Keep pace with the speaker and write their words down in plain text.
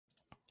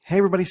Hey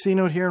everybody, C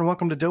Note here, and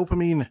welcome to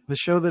Dopamine, the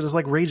show that is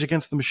like Rage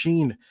Against the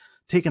Machine,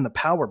 taking the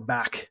power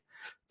back.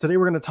 Today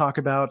we're going to talk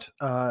about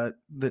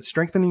that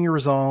strengthening your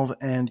resolve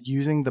and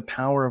using the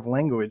power of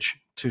language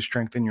to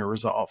strengthen your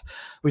resolve.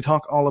 We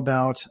talk all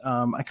about,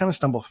 I kind of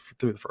stumbled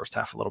through the first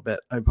half a little bit.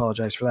 I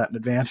apologize for that in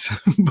advance.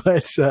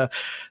 But,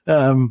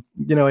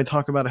 I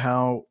talk about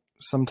how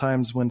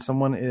sometimes when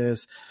someone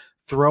is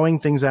throwing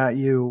things at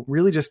you,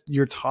 really just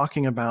you're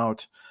talking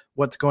about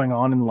what's going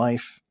on in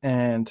life,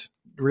 and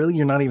really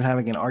you're not even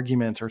having an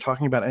argument or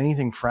talking about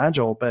anything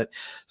fragile, but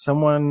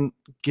someone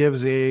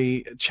gives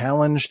a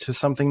challenge to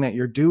something that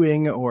you're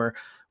doing or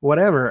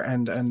whatever,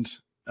 and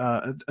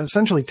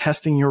essentially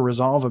testing your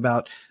resolve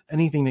about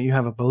anything that you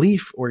have a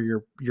belief or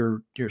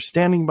you're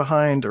standing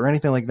behind or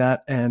anything like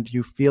that, and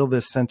you feel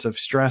this sense of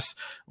stress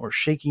or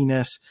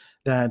shakiness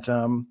that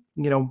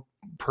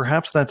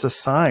perhaps that's a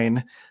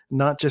sign,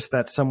 not just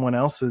that someone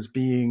else is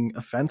being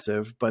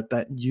offensive, but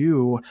that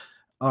you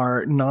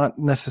are not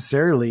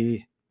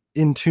necessarily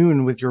in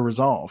tune with your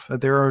resolve,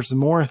 that there are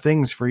more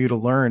things for you to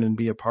learn and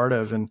be a part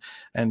of, and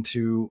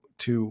to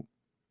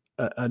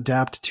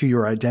adapt to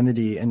your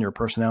identity and your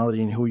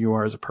personality and who you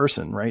are as a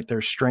person, right?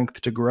 There's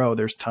strength to grow.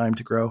 There's time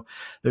to grow.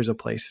 There's a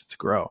place to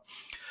grow.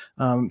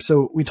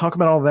 So we talk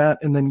about all that,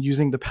 and then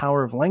using the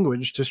power of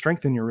language to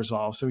strengthen your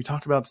resolve. So we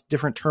talk about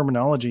different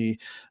terminology,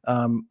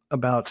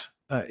 about,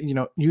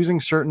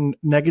 using certain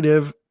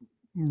negative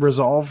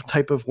resolve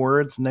type of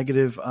words,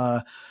 negative,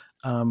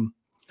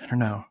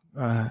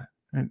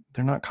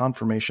 they're not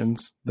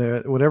confirmations.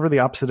 They're whatever the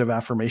opposite of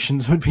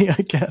affirmations would be, I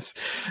guess.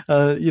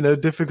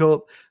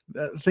 Difficult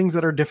things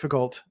that are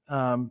difficult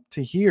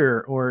to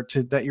hear or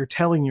that you're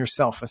telling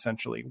yourself,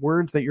 essentially.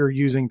 Words that you're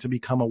using to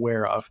become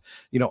aware of.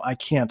 I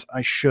can't,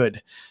 I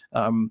should.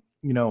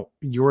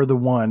 You're the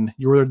one,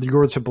 you're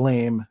to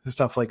blame,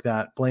 stuff like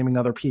that, blaming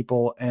other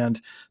people and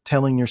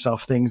telling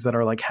yourself things that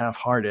are like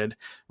half-hearted,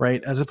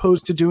 right? As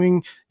opposed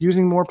to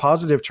using more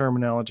positive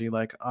terminology,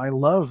 like, I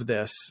love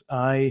this.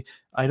 I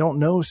don't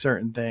know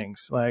certain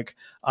things, like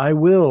I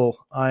will,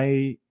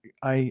 I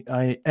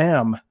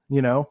am,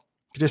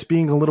 just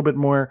being a little bit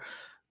more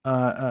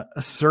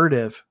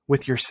assertive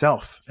with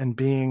yourself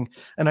and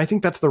I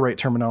think that's the right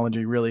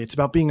terminology, really. It's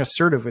about being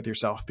assertive with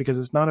yourself, because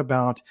it's not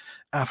about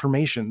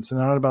affirmations and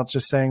not about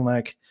just saying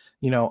like,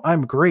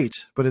 I'm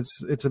great, but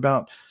it's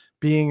about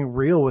being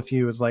real with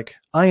you. It's like,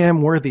 I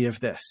am worthy of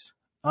this.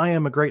 I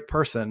am a great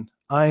person.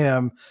 I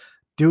am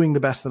doing the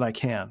best that I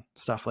can,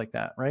 stuff like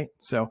that. Right.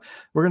 So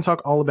we're going to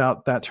talk all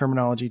about that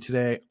terminology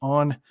today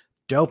on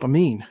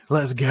Dopamine.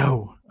 Let's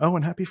go. Oh,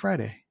 and happy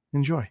Friday.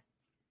 Enjoy.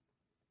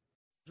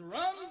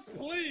 Drums,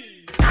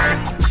 please.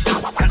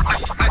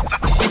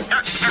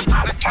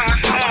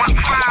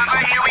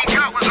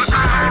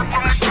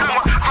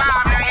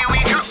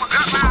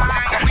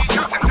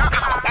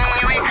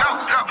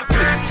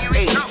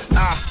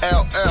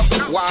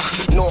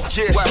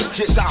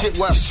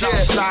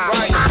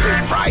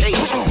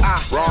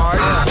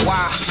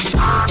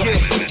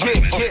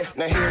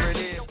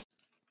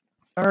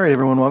 All right,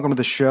 everyone, welcome to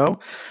the show.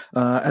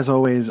 As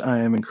always, I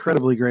am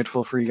incredibly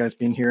grateful for you guys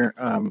being here.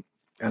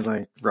 As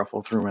I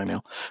ruffle through my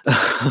mail.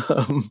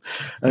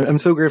 I'm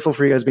so grateful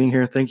for you guys being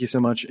here. Thank you so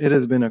much. It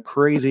has been a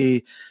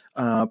crazy,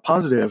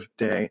 positive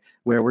day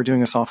where we're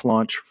doing a soft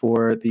launch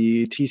for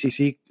the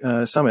TCC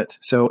Summit.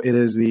 So it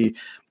is the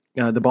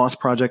Boss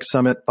Project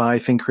Summit by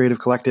Think Creative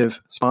Collective,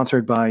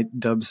 sponsored by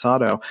Dub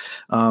Sato.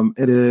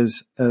 It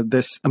is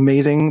this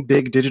amazing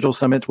big digital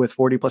summit with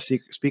 40 plus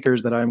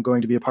speakers that I'm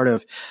going to be a part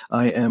of.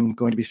 I am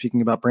going to be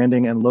speaking about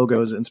branding and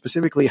logos, and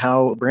specifically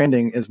how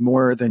branding is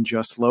more than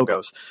just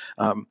logos.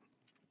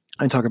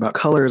 I talk about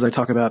colors. I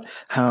talk about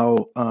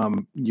how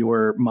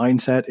your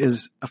mindset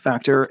is a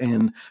factor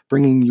in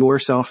bringing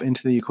yourself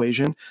into the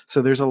equation.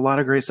 So there's a lot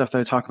of great stuff that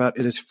I talk about.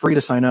 It is free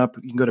to sign up.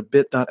 You can go to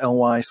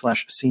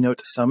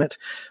bit.ly/CNote Summit,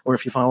 or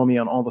if you follow me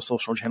on all the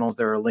social channels,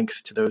 there are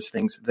links to those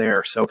things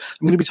there. So I'm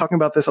going to be talking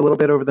about this a little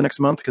bit over the next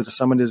month, because the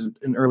summit is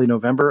in early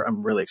November.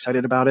 I'm really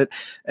excited about it.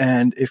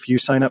 And if you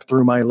sign up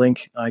through my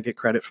link, I get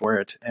credit for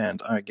it,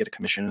 and I get a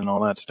commission and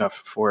all that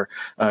stuff for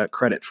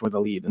credit for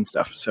the lead and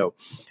stuff. So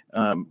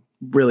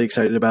really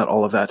excited about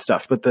all of that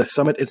stuff. But the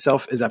summit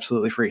itself is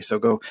absolutely free. So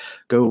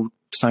go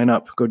sign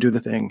up, go do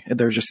the thing.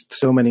 There's just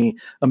so many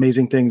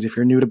amazing things. If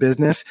you're new to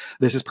business,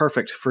 this is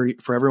perfect for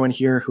everyone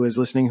here who is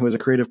listening, who is a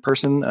creative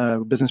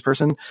person, business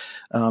person,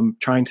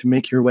 trying to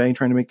make your way,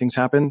 trying to make things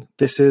happen.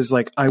 This is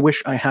like, I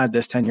wish I had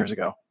this 10 years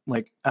ago.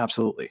 Like,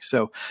 absolutely.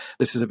 So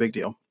this is a big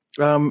deal.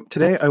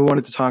 Today I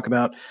wanted to talk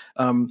about,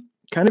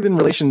 kind of in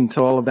relation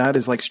to all of that,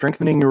 is like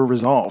strengthening your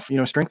resolve,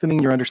 strengthening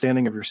your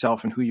understanding of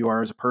yourself and who you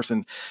are as a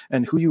person,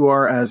 and who you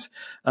are as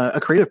a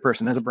creative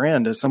person, as a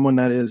brand, as someone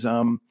that is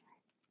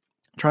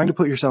trying to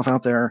put yourself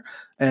out there,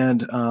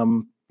 and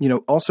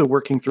also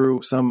working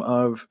through some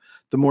of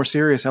the more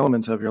serious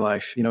elements of your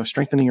life,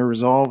 strengthening your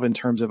resolve in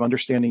terms of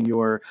understanding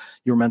your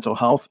mental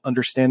health,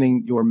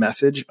 understanding your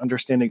message,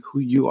 understanding who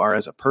you are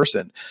as a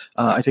person.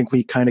 I think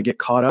we kind of get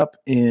caught up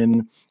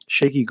in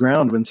shaky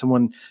ground when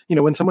someone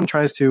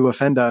tries to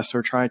offend us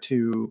or tries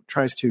to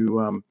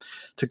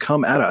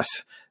come at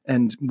us.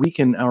 and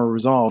weaken our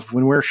resolve,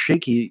 when we're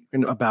shaky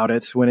about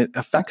it, when it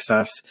affects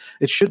us,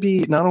 it should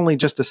be not only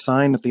just a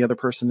sign that the other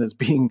person is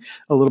being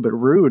a little bit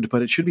rude,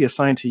 but it should be a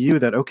sign to you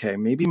that, okay,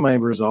 maybe my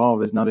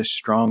resolve is not as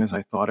strong as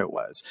I thought it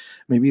was.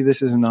 Maybe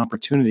this is an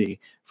opportunity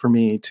for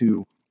me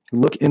to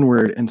look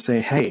inward and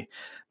say, hey,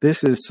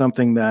 this is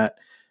something that,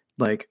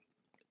 like,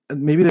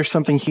 maybe there's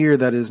something here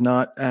that is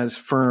not as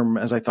firm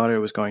as I thought it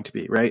was going to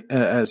be, right?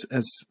 As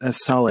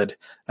solid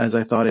as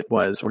I thought it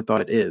was, or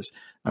thought it is,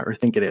 or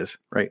think it is,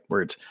 right?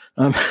 Words.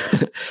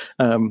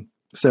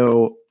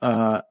 So,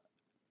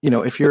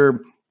 if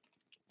you're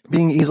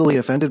being easily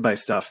offended by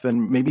stuff,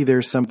 then maybe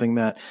there's something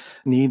that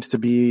needs to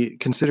be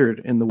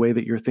considered in the way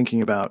that you're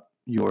thinking about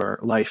your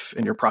life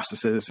and your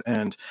processes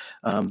and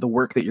the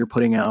work that you're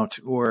putting out,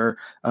 or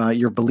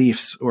your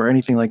beliefs, or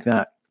anything like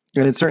that.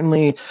 And it's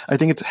certainly, I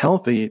think it's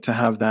healthy to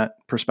have that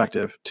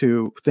perspective,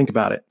 to think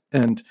about it.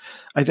 And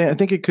I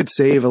think it could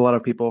save a lot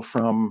of people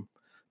from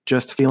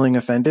just feeling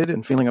offended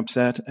and feeling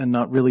upset and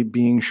not really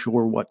being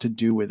sure what to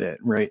do with it,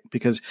 right?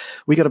 Because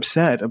we get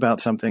upset about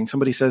something.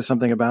 Somebody says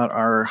something about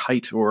our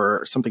height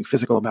or something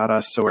physical about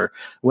us or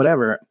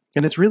whatever.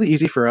 And it's really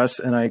easy for us,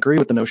 and I agree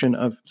with the notion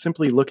of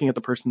simply looking at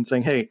the person and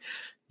saying, hey,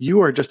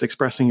 you are just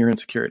expressing your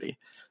insecurity.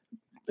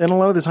 And a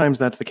lot of the times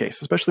that's the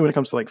case, especially when it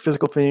comes to like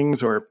physical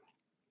things or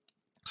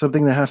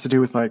something that has to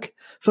do with like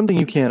something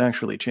you can't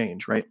actually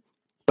change, right?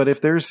 But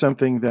if there's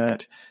something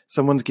that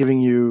someone's giving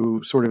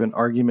you sort of an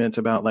argument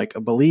about, like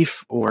a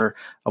belief or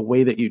a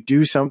way that you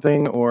do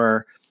something,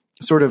 or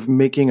sort of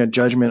making a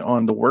judgment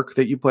on the work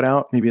that you put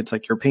out, maybe it's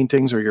like your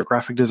paintings or your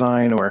graphic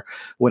design or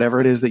whatever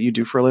it is that you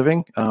do for a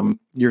living,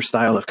 your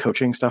style of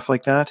coaching, stuff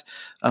like that.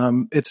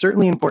 It's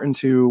certainly important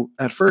to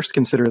at first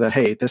consider that,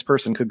 hey, this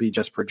person could be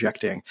just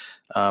projecting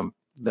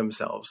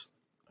themselves.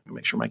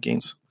 Make sure my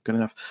gain's good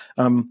enough.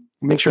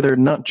 Make sure they're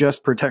not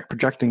just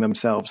projecting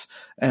themselves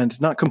and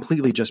not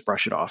completely just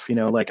brush it off.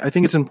 Like, I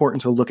think it's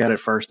important to look at it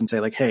first and say,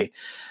 like, hey,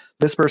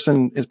 this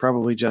person is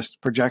probably just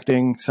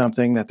projecting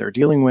something that they're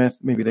dealing with.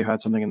 Maybe they've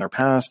had something in their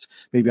past.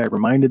 Maybe I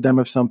reminded them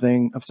of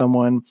something, of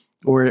someone,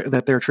 or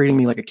that they're treating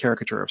me like a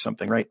caricature of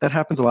something, right? That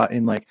happens a lot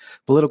in like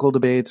political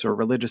debates or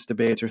religious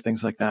debates or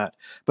things like that.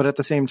 But at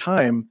the same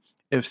time,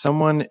 if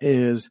someone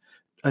is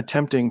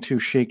attempting to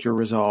shake your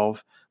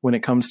resolve when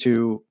it comes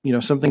to,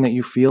 something that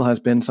you feel has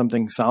been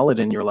something solid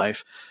in your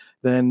life,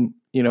 then,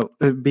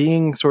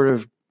 being sort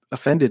of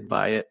offended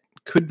by it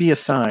could be a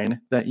sign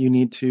that you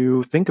need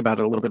to think about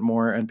it a little bit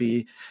more and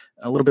be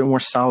a little bit more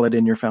solid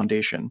in your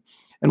foundation.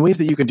 And ways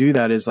that you can do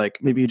that is like,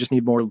 maybe you just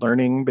need more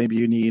learning. Maybe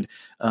you need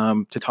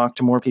to talk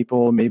to more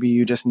people. Maybe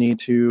you just need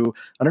to,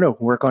 I don't know,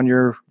 work on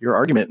your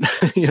argument.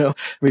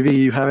 Maybe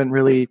you haven't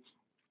really,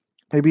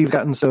 maybe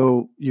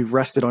you've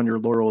rested on your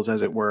laurels,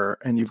 as it were,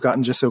 and you've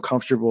gotten just so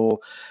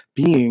comfortable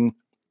being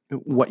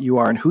what you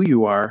are and who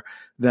you are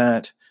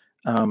that,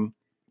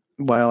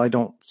 while I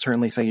don't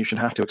certainly say you should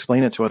have to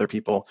explain it to other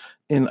people,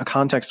 in a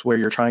context where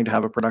you're trying to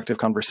have a productive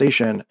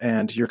conversation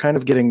and you're kind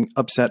of getting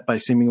upset by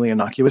seemingly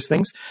innocuous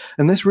things.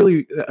 And this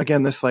really,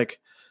 again, this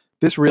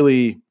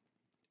really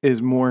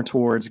is more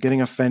towards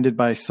getting offended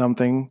by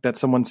something that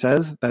someone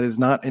says that is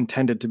not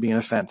intended to be an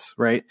offense,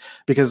 right?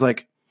 Because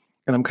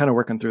and I'm kind of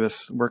working through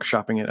this,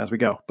 workshopping it as we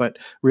go. But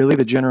really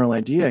the general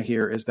idea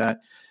here is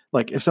that,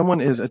 like, if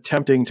someone is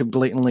attempting to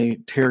blatantly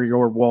tear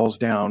your walls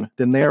down,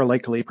 then they are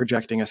likely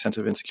projecting a sense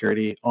of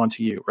insecurity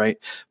onto you, right?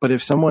 But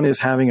if someone is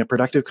having a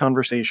productive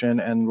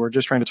conversation and we're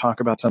just trying to talk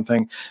about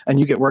something and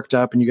you get worked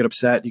up and you get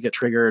upset, you get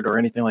triggered or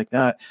anything like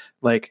that,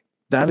 like,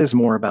 that is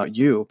more about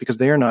you, because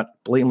they are not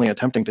blatantly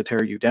attempting to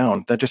tear you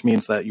down. That just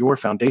means that your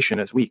foundation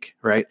is weak,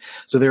 right?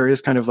 So there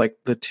is kind of like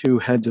the two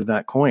heads of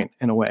that coin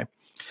in a way,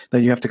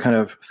 that you have to kind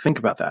of think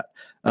about that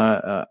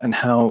and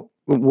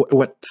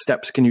what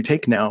steps can you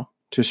take now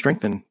to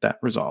strengthen that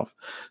resolve.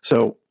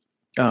 So,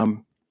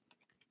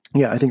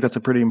 I think that's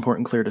a pretty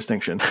important, clear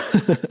distinction.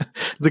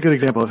 It's a good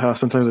example of how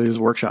sometimes I use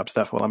workshop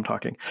stuff while I'm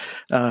talking.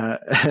 And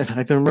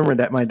I can remember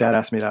that my dad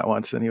asked me that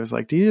once, and he was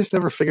like, "Do you just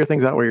ever figure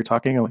things out while you're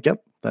talking?" I'm like,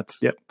 "Yep,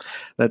 that's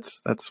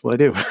what I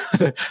do."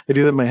 I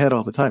do that in my head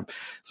all the time.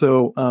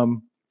 So,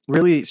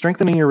 really,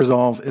 strengthening your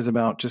resolve is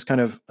about just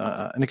kind of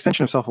an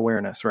extension of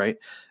self-awareness, right?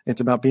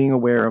 It's about being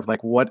aware of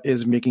like what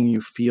is making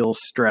you feel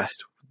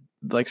stressed,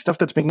 like stuff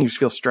that's making you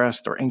feel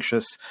stressed or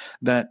anxious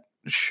that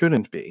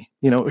shouldn't be,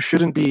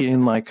 shouldn't be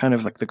in like kind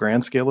of like the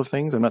grand scale of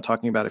things. I'm not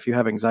talking about if you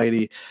have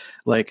anxiety,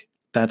 like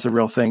that's a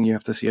real thing. You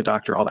have to see a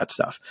doctor, all that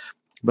stuff.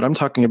 But I'm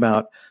talking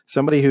about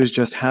somebody who's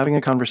just having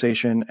a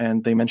conversation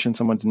and they mention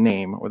someone's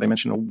name, or they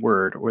mention a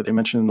word, or they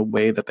mention the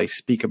way that they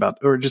speak about,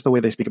 or just the way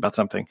they speak about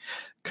something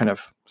kind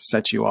of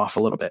sets you off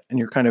a little bit. And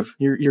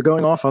you're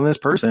going off on this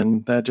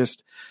person that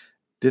just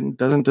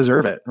doesn't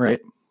deserve it. Right.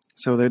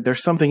 So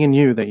there's something in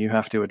you that you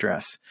have to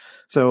address.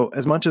 So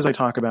as much as I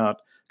talk about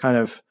kind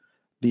of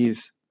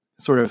these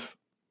sort of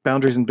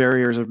boundaries and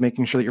barriers of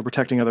making sure that you're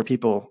protecting other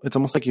people, it's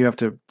almost like you have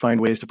to find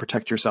ways to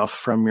protect yourself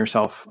from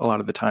yourself a lot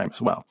of the time as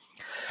well.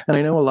 And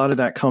I know a lot of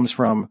that comes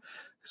from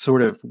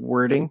sort of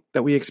wording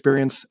that we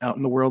experience out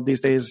in the world these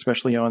days,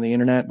 especially on the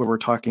internet, where we're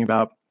talking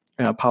about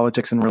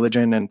politics and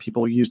religion, and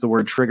people use the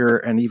word trigger,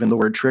 and even the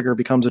word trigger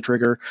becomes a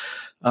trigger.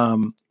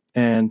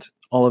 And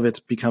all of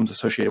it becomes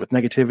associated with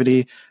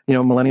negativity.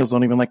 Millennials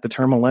don't even like the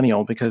term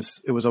millennial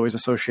because it was always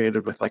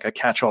associated with like a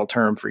catch-all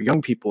term for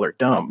young people are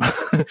dumb.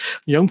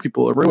 Young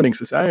people are ruining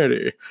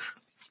society.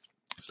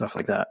 Stuff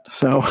like that.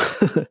 So,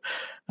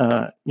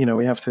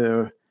 we have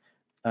to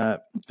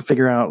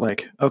figure out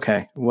like,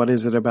 okay, what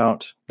is it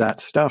about that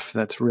stuff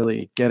that's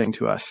really getting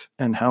to us,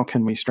 and how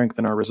can we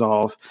strengthen our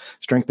resolve,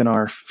 strengthen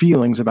our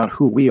feelings about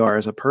who we are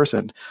as a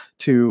person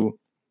to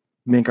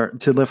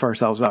lift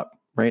ourselves up.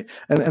 Right.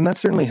 And that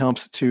certainly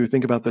helps to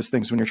think about those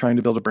things when you're trying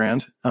to build a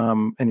brand,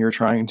 and you're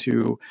trying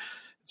to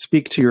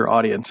speak to your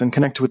audience and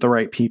connect with the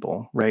right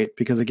people. Right.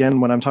 Because again,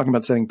 when I'm talking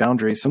about setting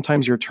boundaries,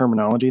 sometimes your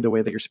terminology, the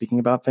way that you're speaking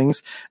about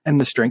things, and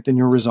the strength in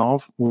your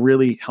resolve will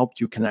really help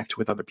you connect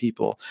with other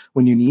people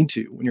when you need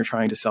to, when you're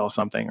trying to sell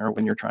something, or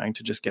when you're trying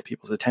to just get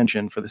people's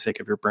attention for the sake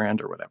of your brand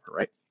or whatever.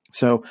 Right.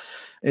 So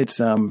it's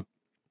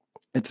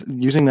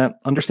using that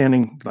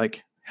understanding,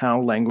 like,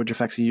 how language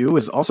affects you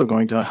is also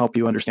going to help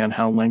you understand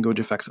how language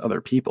affects other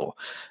people,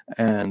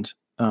 and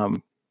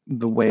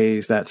the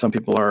ways that some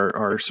people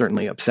are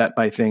certainly upset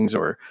by things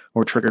or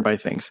triggered by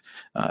things.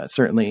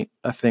 Certainly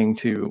a thing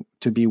to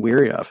be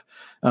wary of.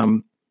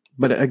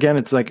 But again,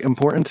 it's like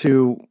important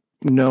to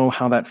know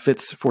how that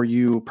fits for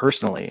you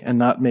personally, and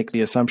not make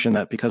the assumption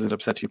that because it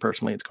upsets you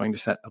personally, it's going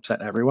to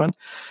upset everyone.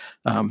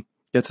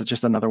 It's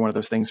just another one of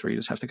those things where you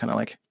just have to kind of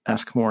like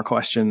ask more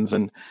questions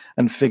and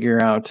figure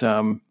out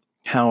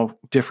how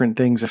different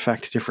things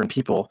affect different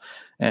people,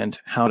 and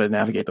how to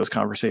navigate those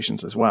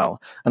conversations as well.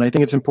 And I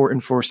think it's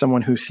important for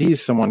someone who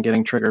sees someone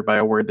getting triggered by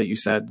a word that you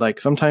said, like,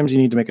 sometimes you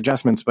need to make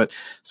adjustments, but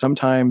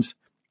sometimes,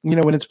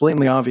 when it's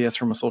blatantly obvious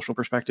from a social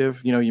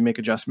perspective, you make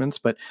adjustments.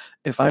 But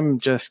if I'm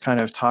just kind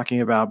of talking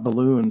about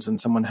balloons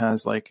and someone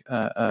has like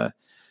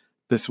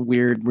this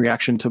weird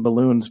reaction to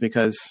balloons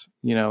because,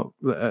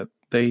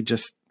 they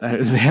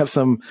have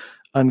some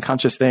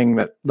unconscious thing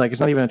that, like, it's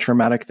not even a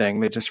traumatic thing.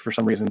 They just, for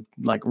some reason,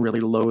 like,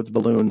 really loathe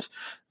balloons.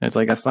 And it's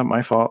like, that's not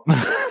my fault.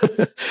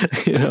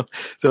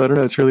 So I don't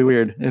know. It's really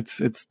weird.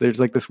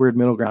 There's like this weird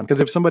middle ground. Because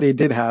if somebody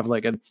did have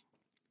like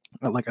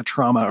a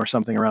trauma or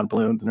something around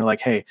balloons, and they're like,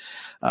 hey,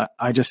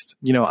 I just,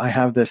 I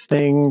have this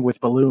thing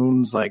with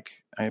balloons. Like,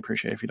 I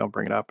appreciate if you don't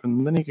bring it up.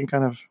 And then you can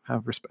kind of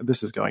have respect.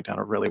 This is going down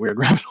a really weird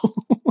rabbit hole.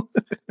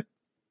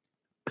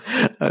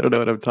 I don't know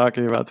what I'm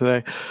talking about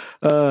today.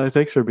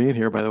 Thanks for being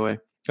here, by the way.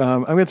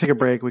 I'm going to take a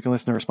break. We can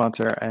listen to our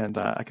sponsor, and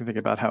I can think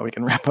about how we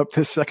can wrap up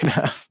this second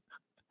half.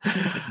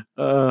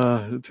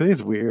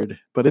 Today's weird,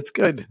 but it's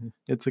good.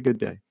 It's a good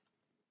day.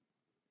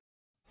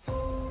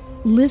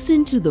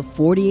 Listen to the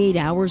 48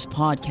 Hours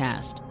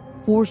podcast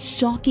for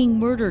shocking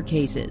murder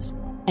cases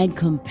and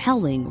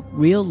compelling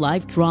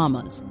real-life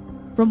dramas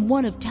from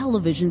one of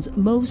television's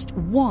most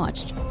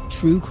watched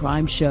true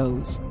crime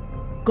shows.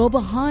 Go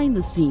behind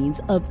the scenes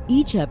of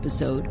each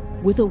episode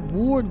with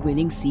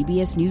award-winning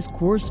CBS News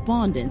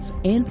correspondents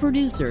and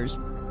producers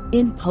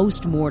in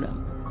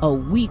Postmortem, a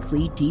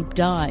weekly deep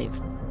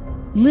dive.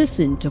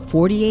 Listen to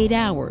 48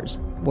 Hours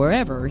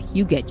wherever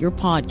you get your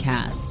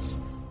podcasts.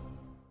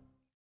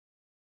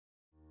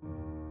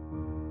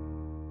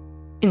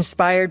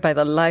 Inspired by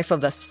the life of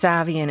the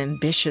savvy and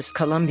ambitious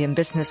Colombian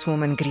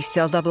businesswoman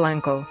Griselda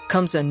Blanco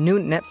comes a new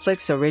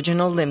Netflix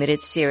original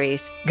limited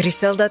series.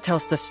 Griselda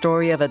tells the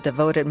story of a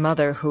devoted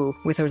mother who,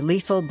 with her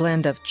lethal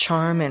blend of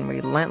charm and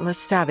relentless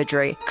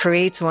savagery,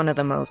 creates one of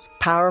the most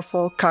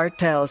powerful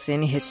cartels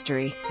in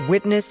history.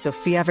 Witness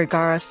Sofia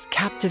Vergara's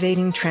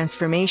captivating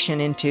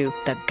transformation into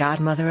the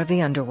godmother of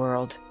the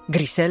underworld.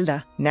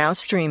 Griselda, now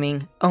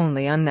streaming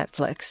only on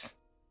Netflix.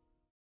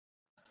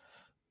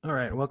 All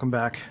right, welcome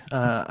back.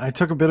 I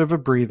took a bit of a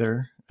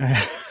breather.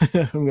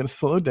 I'm going to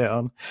slow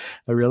down.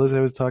 I realized I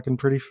was talking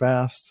pretty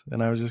fast,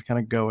 and I was just kind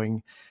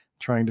of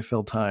trying to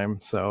fill time.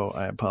 So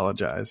I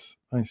apologize.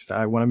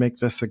 I want to make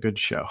this a good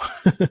show.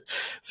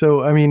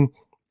 So, I mean,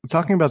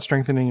 talking about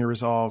strengthening your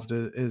resolve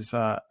is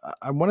I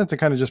wanted to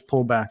kind of just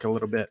pull back a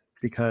little bit,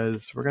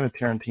 because we're going to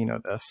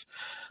Tarantino this.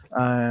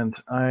 And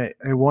I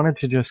wanted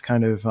to just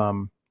kind of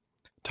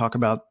talk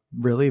about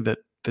really the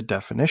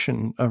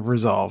definition of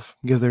resolve,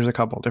 because there's a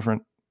couple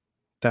different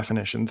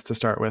definitions to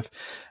start with.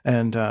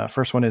 And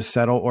first one is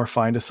settle or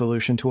find a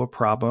solution to a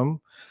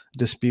problem,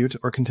 dispute,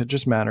 or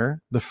contentious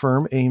matter. The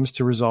firm aims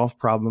to resolve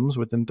problems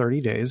within 30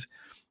 days.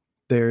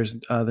 There's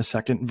the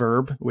second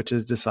verb, which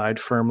is decide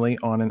firmly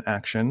on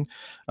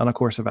a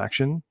course of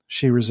action.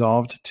 She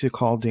resolved to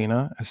call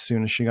Dana as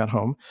soon as she got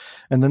home.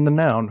 And then the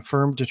noun,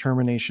 firm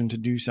determination to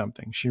do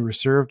something. She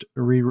received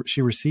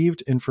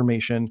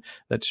information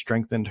that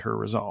strengthened her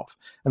resolve.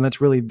 And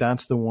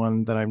that's the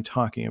one that I'm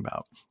talking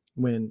about.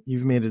 When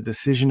you've made a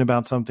decision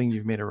about something,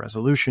 you've made a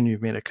resolution,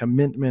 you've made a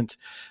commitment,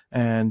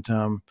 and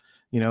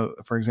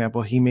for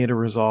example, he made a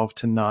resolve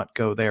to not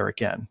go there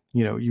again.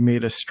 You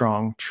made a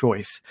strong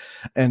choice,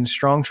 and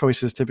strong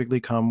choices typically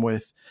come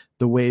with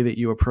the way that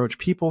you approach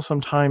people.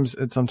 Sometimes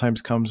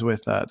comes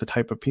with the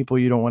type of people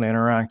you don't want to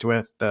interact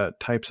with, the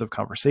types of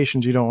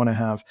conversations you don't want to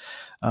have.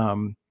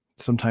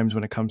 Sometimes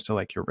when it comes to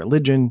like your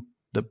religion,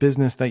 the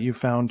business that you've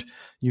founded,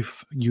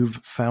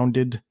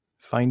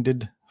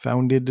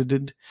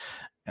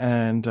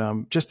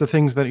 and just the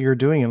things that you're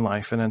doing in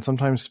life. And then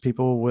sometimes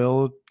people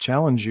will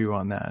challenge you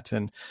on that.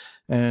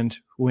 And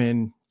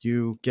when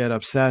you get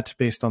upset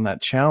based on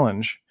that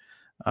challenge,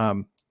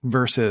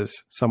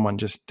 versus someone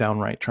just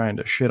downright trying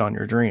to shit on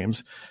your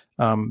dreams,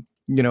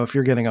 if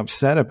you're getting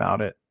upset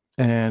about it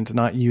and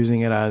not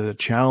using it as a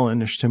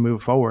challenge to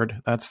move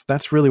forward,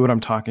 that's really what I'm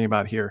talking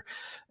about here,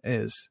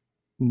 is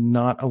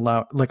not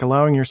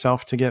allowing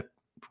yourself to get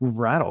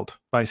rattled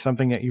by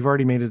something that you've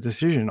already made a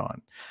decision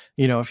on.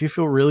 If you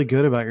feel really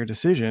good about your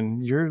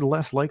decision, you're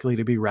less likely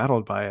to be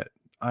rattled by it,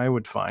 I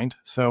would find.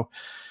 So,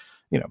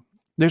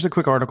 there's a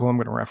quick article I'm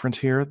going to reference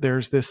here.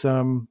 There's this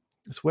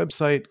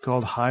website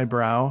called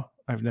Highbrow.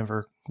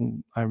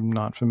 I'm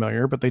not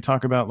familiar, but they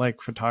talk about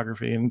like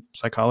photography and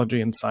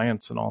psychology and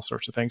science and all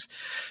sorts of things.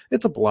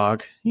 It's a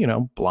blog,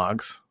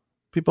 blogs,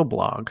 people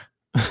blog.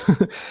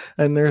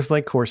 And there's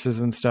like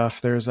courses and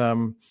stuff. There's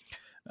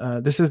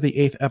this is the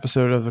 8th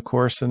episode of the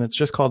course, and it's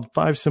just called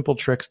 5 Simple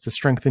Tricks to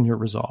Strengthen Your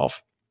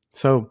Resolve.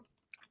 So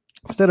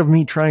instead of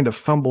me trying to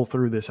fumble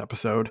through this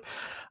episode,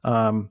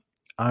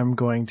 I'm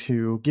going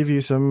to give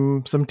you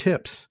some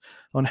tips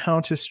on how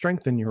to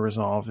strengthen your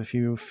resolve if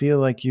you feel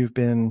like you've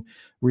been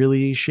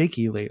really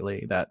shaky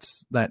lately.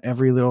 That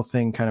every little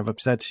thing kind of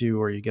upsets you,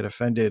 or you get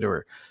offended,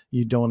 or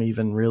you don't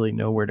even really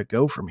know where to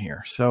go from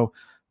here. So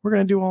we're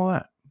going to do all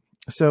that.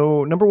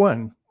 So number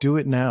 1, do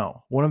it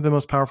now. One of the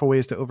most powerful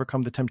ways to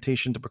overcome the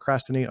temptation to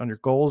procrastinate on your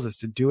goals is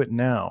to do it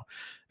now.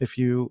 If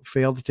you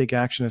fail to take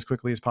action as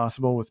quickly as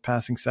possible with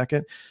passing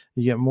second,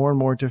 you get more and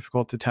more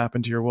difficult to tap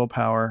into your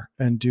willpower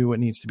and do what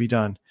needs to be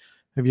done.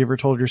 Have you ever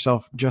told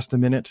yourself just a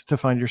minute to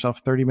find yourself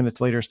 30 minutes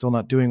later still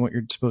not doing what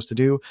you're supposed to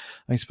do?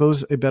 I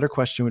suppose a better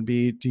question would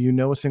be, do you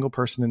know a single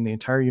person in the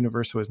entire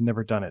universe who has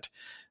never done it?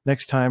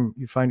 Next time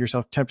you find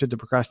yourself tempted to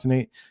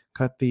procrastinate,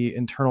 cut the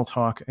internal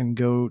talk and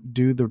go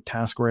do the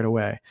task right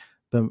away.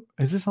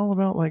 Is this all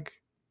about like,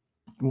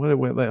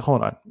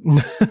 hold on.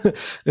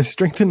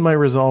 Strengthen my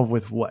resolve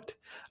with what?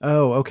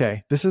 Oh,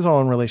 okay. This is all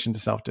in relation to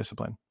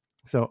self-discipline.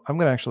 So I'm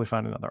going to actually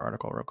find another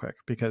article real quick,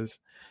 because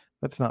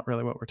that's not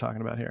really what we're talking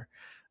about here.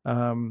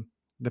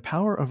 The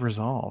power of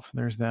resolve.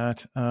 There's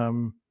that.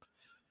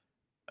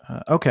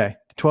 Okay.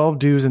 12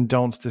 do's and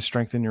don'ts to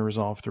strengthen your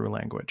resolve through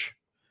language.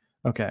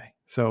 Okay.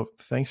 So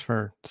thanks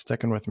for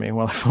sticking with me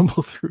while I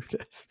fumble through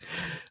this.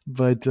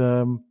 But,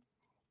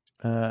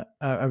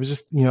 I was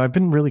just, I've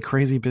been really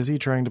crazy busy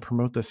trying to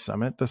promote this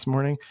summit this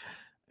morning.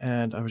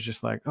 And I was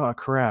just like, oh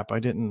crap. I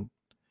didn't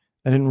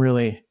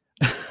really,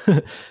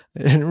 I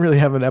didn't really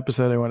have an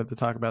episode I wanted to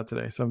talk about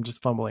today. So I'm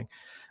just fumbling.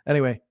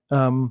 Anyway.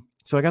 So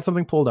I got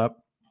something pulled up.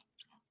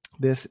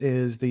 This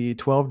is the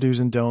 12 do's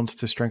and don'ts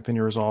to strengthen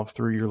your resolve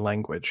through your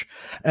language.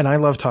 And I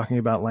love talking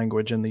about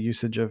language and the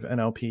usage of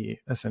NLP,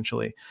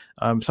 essentially.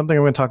 Something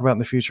I'm going to talk about in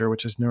the future,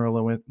 which is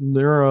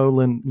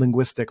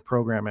neuro-linguistic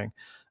programming.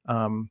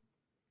 So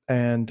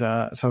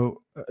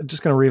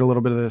just going to read a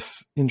little bit of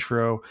this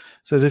intro. It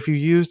says, if you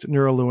used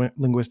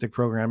neuro-linguistic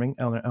programming,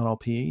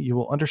 NLP, you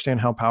will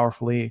understand how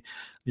powerfully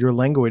your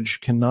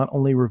language can not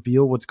only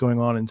reveal what's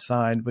going on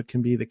inside, but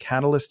can be the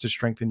catalyst to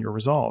strengthen your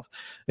resolve.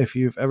 If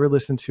you've ever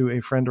listened to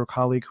a friend or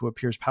colleague who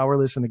appears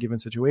powerless in a given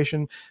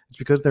situation, it's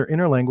because their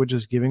inner language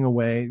is giving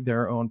away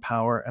their own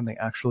power and they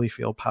actually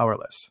feel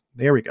powerless.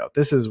 There we go.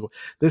 This is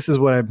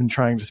what I've been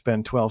trying to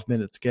spend 12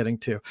 minutes getting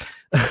to.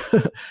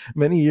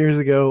 Many years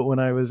ago, when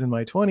I was in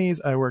my 20s,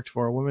 I worked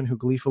for a woman who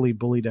gleefully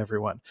bullied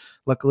everyone.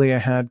 Luckily, I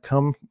had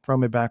come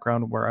from a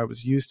background where I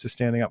was used to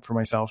standing up for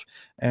myself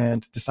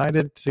and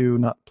decided to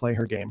not play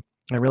her game.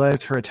 I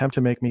realized her attempt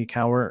to make me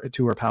cower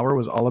to her power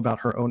was all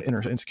about her own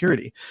inner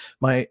insecurity.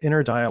 My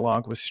inner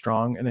dialogue was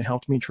strong, and it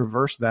helped me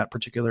traverse that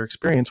particular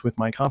experience with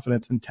my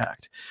confidence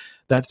intact.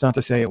 That's not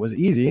to say it was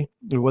easy.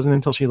 It wasn't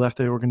until she left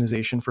the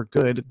organization for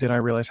good did I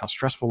realize how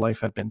stressful life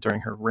had been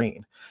during her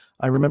reign.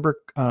 I remember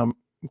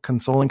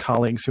consoling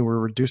colleagues who were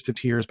reduced to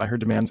tears by her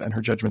demands and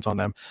her judgments on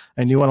them.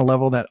 I knew on a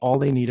level that all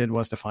they needed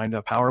was to find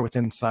a power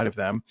within inside of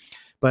them.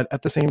 But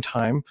at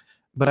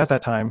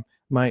that time,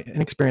 my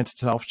inexperienced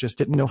self just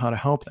didn't know how to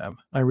help them.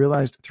 I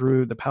realized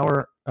through the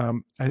power,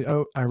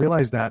 I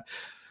realized that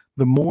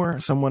the more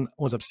someone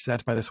was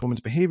upset by this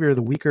woman's behavior,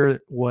 the weaker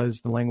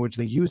was the language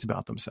they used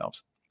about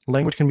themselves.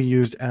 Language can be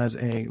used as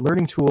a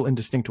learning tool in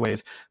distinct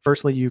ways.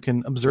 Firstly, you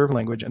can observe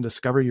language and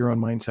discover your own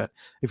mindset.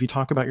 If you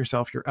talk about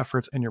yourself, your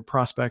efforts, and your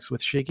prospects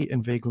with shaky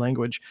and vague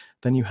language,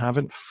 then you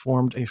haven't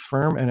formed a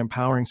firm and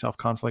empowering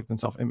self-conflict and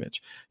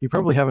self-image. You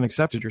probably haven't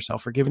accepted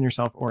yourself, forgiven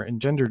yourself, or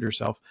engendered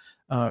yourself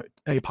a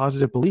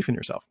positive belief in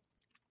yourself.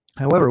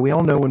 However, we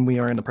all know when we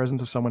are in the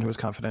presence of someone who is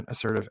confident,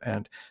 assertive,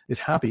 and is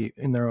happy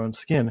in their own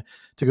skin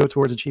to go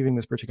towards achieving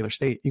this particular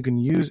state, you can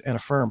use and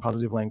affirm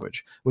positive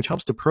language, which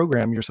helps to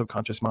program your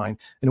subconscious mind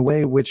in a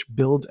way which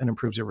builds and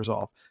improves your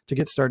resolve. To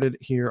get started,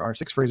 here are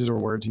 6 phrases or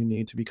words you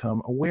need to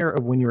become aware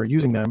of when you are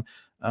using them.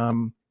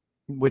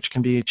 which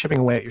can be chipping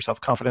away at your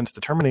self-confidence,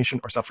 determination,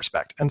 or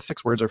self-respect. And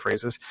 6 words or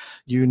phrases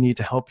you need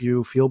to help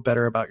you feel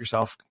better about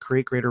yourself,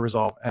 create greater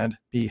resolve, and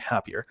be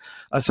happier.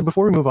 So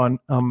before we move on,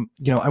 I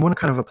want to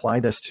kind of apply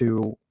this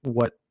to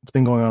what's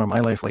been going on in my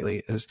life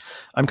lately. Is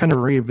I'm kind of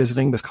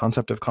revisiting this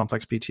concept of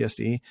complex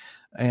PTSD,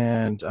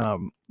 and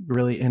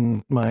really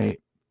in my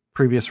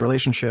previous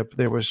relationship,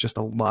 there was just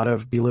a lot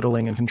of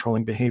belittling and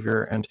controlling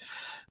behavior and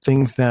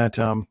things that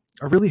are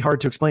really hard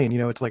to explain.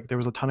 It's like there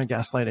was a ton of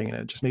gaslighting, and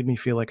it just made me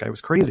feel like I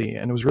was crazy.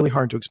 And it was really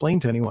hard to explain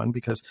to anyone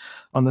because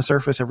on the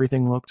surface,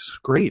 everything looked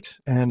great.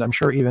 And I'm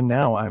sure even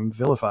now I'm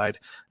vilified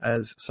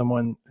as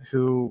someone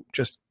who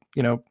just,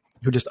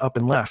 who just up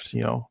and left,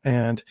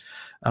 and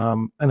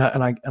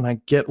I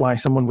get why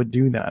someone would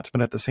do that.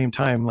 But at the same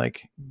time,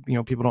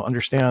 people don't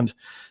understand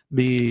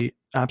the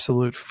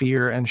absolute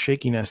fear and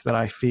shakiness that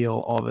I feel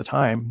all the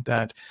time,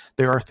 that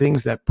there are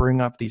things that bring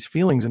up these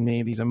feelings in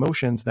me, these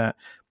emotions that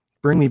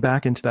bring me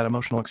back into that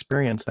emotional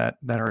experience that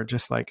are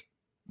just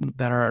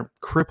that are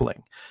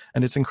crippling.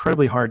 And it's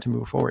incredibly hard to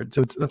move forward.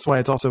 So that's why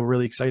it's also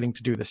really exciting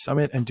to do this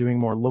summit and doing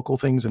more local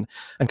things and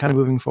kind of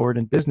moving forward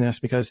in business,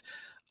 because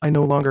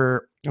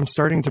I'm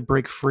starting to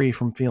break free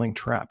from feeling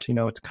trapped.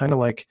 It's kind of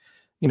like,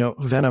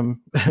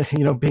 Venom,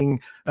 being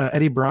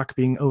Eddie Brock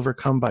being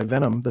overcome by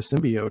Venom, the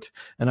symbiote,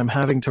 and I'm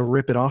having to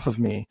rip it off of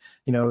me.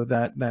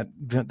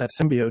 That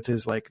symbiote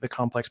is like the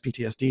complex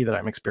PTSD that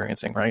I'm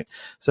experiencing, right?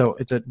 So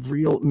it's a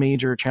real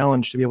major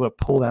challenge to be able to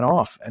pull that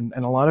off. And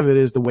a lot of it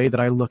is the way that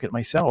I look at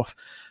myself.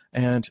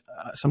 And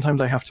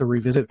sometimes I have to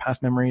revisit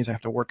past memories. I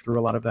have to work through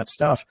a lot of that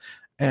stuff.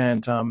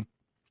 And,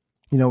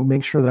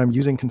 make sure that I'm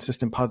using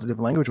consistent positive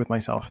language with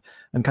myself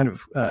and kind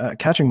of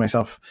catching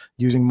myself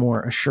using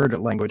more assured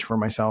language for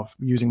myself,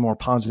 using more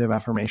positive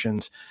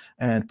affirmations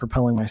and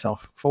propelling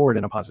myself forward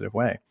in a positive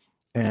way.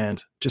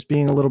 And just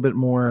being a little bit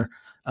more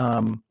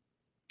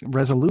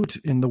resolute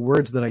in the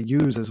words that I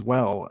use as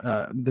well.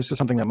 This is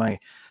something that my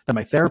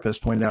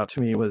therapist pointed out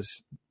to me,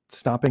 was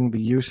stopping the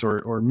use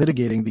or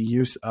mitigating the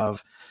use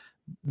of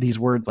these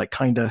words like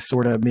kinda,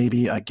 sorta,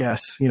 maybe, I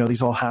guess,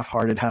 these all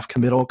half-hearted,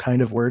 half-committal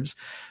kind of words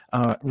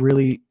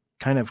really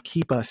kind of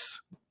keep us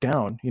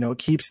down. It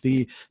keeps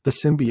the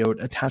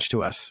symbiote attached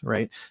to us,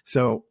 right?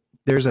 So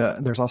there's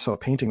also a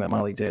painting that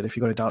Molly did. If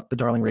you go to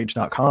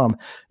thedarlingrage.com,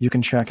 you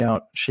can check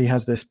out, she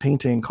has this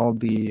painting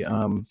called the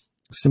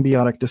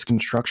symbiotic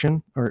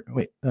disconstruction, or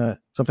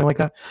something like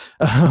that.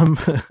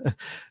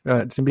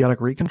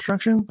 Symbiotic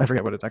reconstruction. I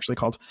forget what it's actually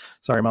called.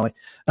 Sorry, Molly.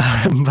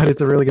 But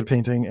it's a really good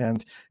painting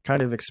and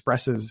kind of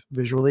expresses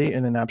visually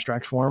in an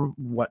abstract form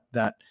what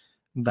that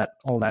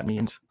all that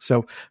means.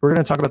 So we're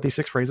going to talk about these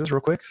 6 phrases real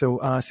quick.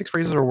 So 6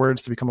 phrases or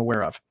words to become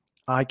aware of.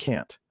 I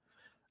can't.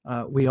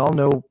 We all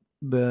know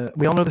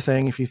the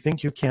saying, if you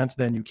think you can't,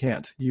 then you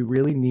can't. You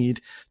really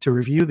need to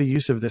review the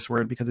use of this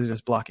word because it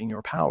is blocking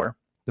your power.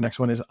 The next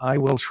one is I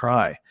will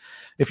try.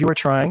 If you are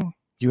trying,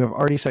 you have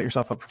already set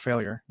yourself up for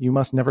failure. You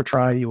must never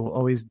try. You will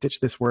always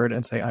ditch this word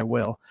and say, I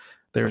will.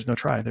 There is no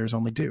try. There is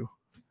only do.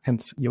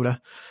 Hence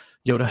Yoda,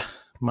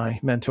 my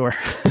mentor.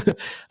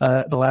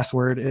 The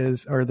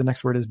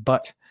next word is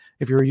but.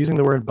 If you're using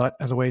the word but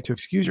as a way to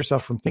excuse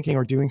yourself from thinking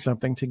or doing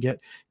something to get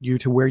you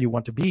to where you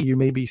want to be, you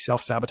may be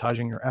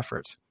self-sabotaging your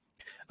efforts.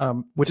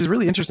 Which is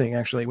really interesting,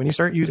 actually, when you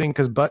start using,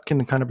 because but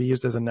can kind of be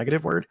used as a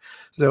negative word.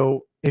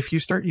 So if you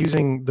start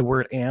using the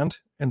word and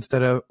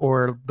instead of,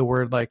 or the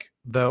word like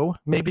though,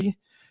 maybe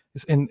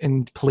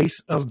in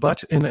place of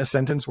but in a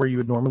sentence where you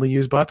would normally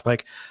use but,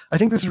 like, I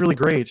think this is really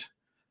great,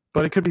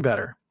 but it could be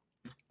better.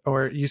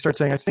 Or you start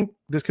saying, I think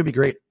this could be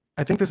great.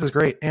 I think this is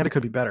great, and it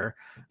could be better.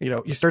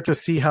 You start to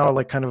see how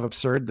like kind of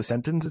absurd the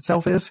sentence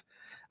itself is,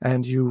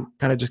 and you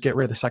kind of just get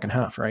rid of the second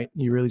half, right?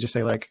 You really just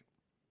say like,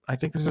 I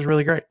think this is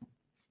really great.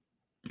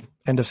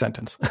 End of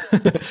sentence.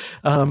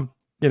 Even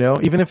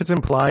if it's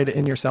implied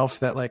in yourself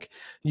that like,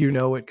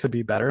 it could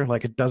be better,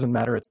 like it doesn't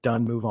matter. It's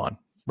done. Move on.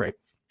 Right.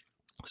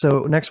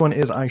 So next one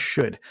is I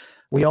should.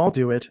 We all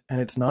do it, and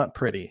it's not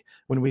pretty.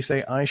 When we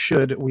say I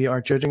should, we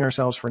are judging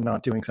ourselves for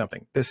not doing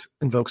something. This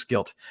invokes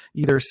guilt.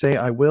 Either say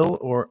I will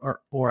or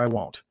I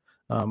won't.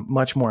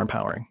 Much more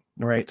empowering,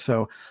 right?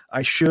 So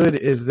I should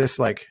is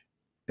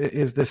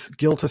this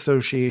guilt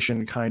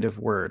association kind of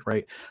word,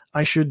 right?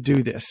 I should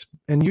do this.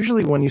 And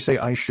usually when you say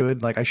I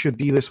should, like I should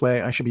be this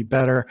way, I should be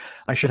better,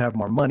 I should have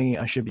more money,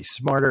 I should be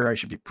smarter, I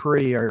should be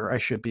prettier, I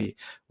should be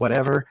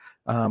whatever.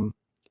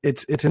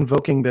 It's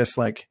invoking this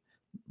like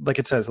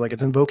it says, like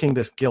it's invoking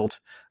this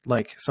guilt,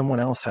 like someone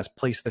else has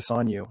placed this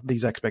on you,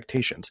 these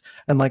expectations.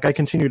 And like I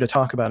continue to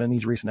talk about in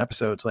these recent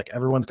episodes, like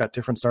everyone's got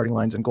different starting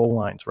lines and goal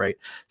lines, right?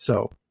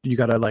 So you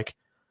gotta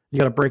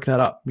break that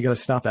up. You gotta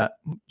stop that.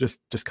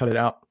 Just cut it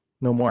out.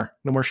 No more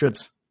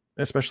shoulds,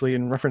 especially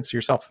in reference to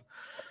yourself.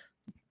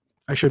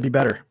 I should be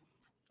better.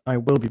 I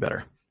will be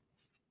better.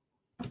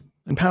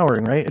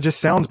 Empowering, right? It just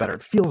sounds better.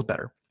 It feels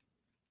better.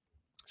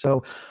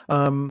 So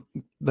the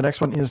next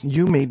one is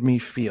you made me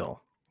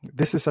feel.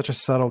 This is such a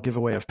subtle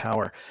giveaway of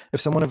power.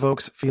 If someone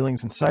evokes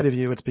feelings inside of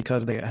you, it's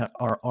because they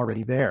are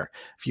already there.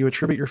 If you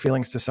attribute your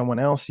feelings to someone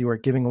else, you are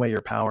giving away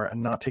your power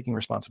and not taking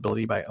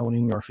responsibility by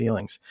owning your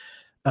feelings.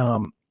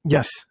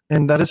 Yes.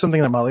 And that is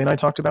something that Molly and I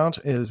talked about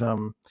is,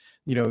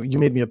 you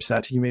made me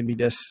upset. You made me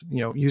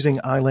using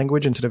I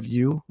language instead of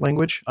you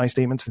language, I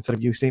statements instead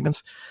of you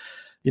statements,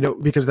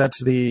 because that's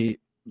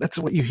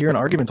what you hear in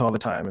arguments all the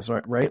time is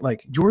right.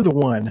 Like you're the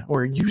one,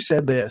 or you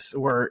said this,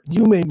 or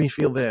you made me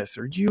feel this,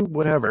 or you,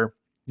 whatever.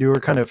 You were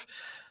kind of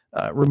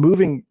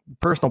removing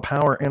personal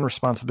power and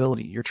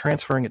responsibility. You're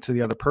transferring it to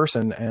the other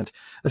person and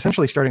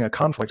essentially starting a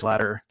conflict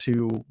ladder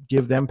to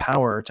give them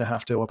power to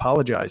have to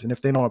apologize. And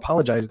if they don't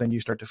apologize, then you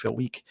start to feel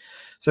weak.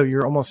 So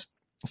you're almost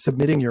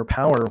submitting your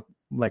power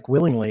like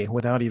willingly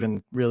without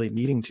even really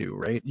needing to,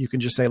 right? You can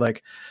just say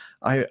like,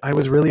 I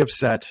was really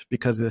upset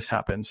because this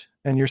happened.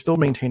 And you're still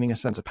maintaining a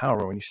sense of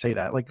power when you say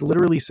that. Like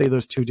literally say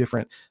those two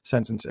different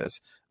sentences.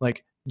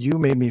 Like you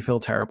made me feel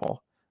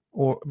terrible,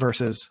 or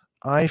versus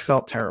I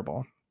felt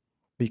terrible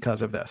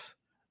because of this,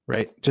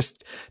 right?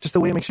 Just the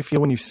way it makes you feel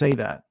when you say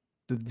that,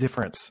 the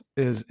difference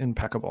is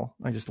impeccable.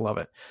 I just love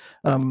it.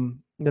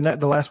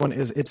 The last one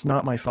is, it's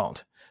not my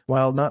fault.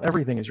 While not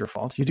everything is your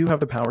fault, you do have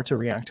the power to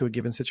react to a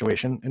given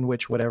situation in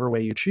whatever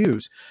way you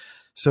choose.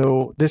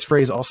 So this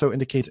phrase also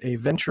indicates a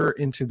venture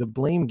into the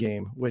blame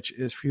game, which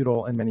is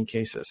futile in many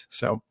cases.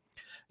 So,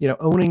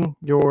 owning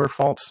your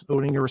faults,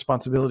 owning your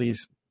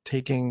responsibilities,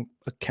 making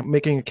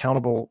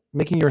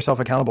yourself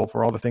accountable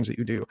for all the things that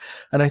you do.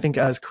 And I think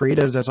as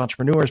creatives, as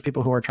entrepreneurs,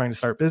 people who are trying to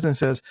start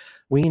businesses,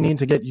 we need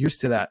to get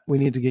used to that. We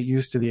need to get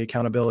used to the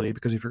accountability,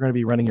 because if you're going to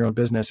be running your own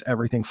business,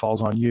 everything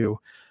falls on you.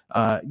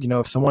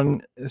 If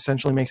someone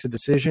essentially makes a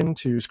decision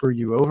to screw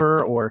you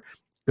over or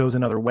goes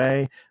another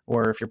way,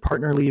 or if your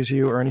partner leaves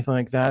you or anything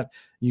like that,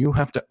 you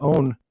have to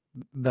own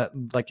that,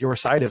 like your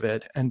side of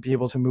it, and be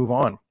able to move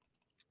on.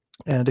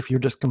 And if you're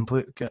just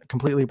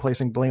completely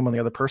placing blame on the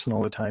other person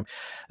all the time,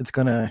 it's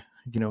going to,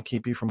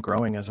 keep you from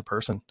growing as a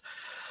person.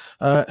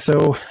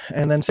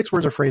 And then 6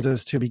 words or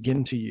phrases to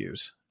begin to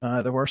use.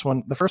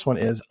 The first one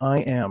is I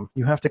am.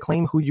 You have to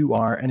claim who you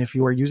are. And if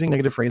you are using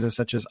negative phrases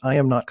such as I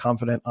am not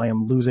confident, I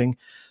am losing,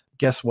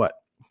 guess what?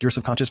 Your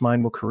subconscious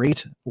mind will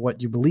create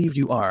what you believe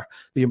you are.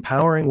 The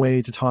empowering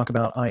way to talk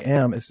about I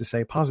am is to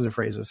say positive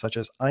phrases such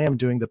as I am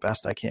doing the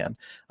best I can.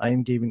 I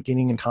am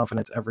gaining in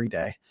confidence every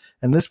day.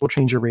 And this will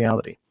change your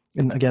reality.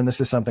 And again, this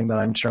is something that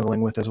I'm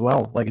struggling with as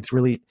well. Like it's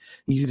really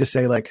easy to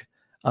say like,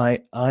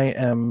 I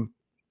am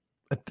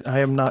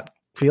not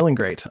feeling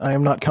great. I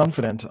am not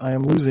confident. I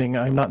am losing.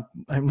 I'm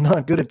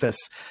not good at this,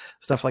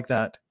 stuff like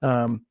that.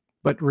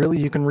 But really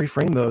you can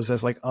reframe those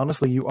as like,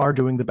 honestly, you are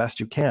doing the best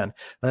you can.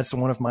 That's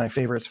one of my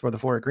favorites for the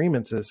 4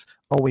 agreements is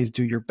always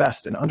do your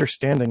best, and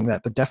understanding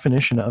that the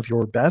definition of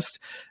your best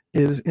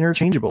is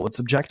interchangeable. It's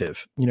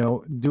subjective.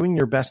 Doing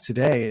your best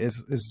today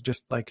is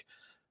just like,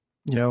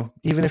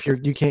 even if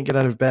you can't get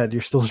out of bed,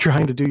 you're still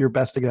trying to do your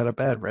best to get out of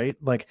bed, right?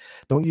 Like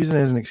don't use it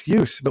as an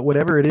excuse, but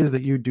whatever it is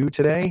that you do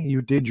today,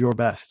 you did your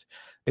best.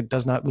 It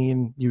does not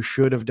mean you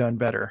should have done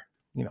better.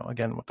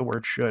 Again, with the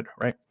word should,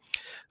 right?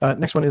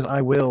 Next one is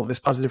I will. This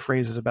positive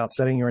phrase is about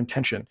setting your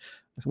intention.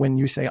 When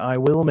you say I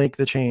will make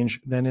the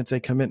change, then it's a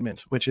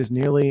commitment, which is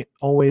nearly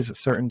always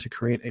certain to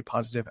create a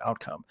positive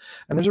outcome.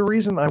 And there's a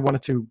reason I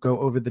wanted to go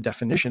over the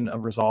definition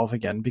of resolve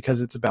again,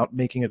 because it's about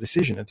making a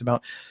decision. It's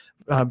about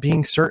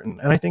being certain.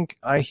 And I think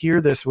I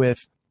hear this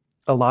with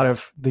a lot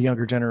of the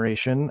younger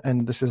generation,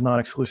 and this is not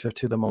exclusive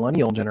to the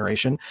millennial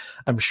generation.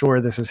 I'm sure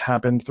this has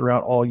happened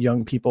throughout all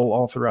young people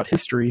all throughout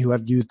history who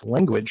have used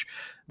language,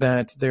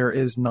 that there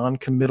is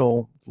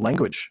non-committal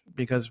language,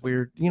 because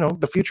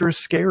the future is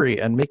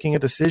scary, and making a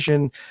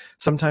decision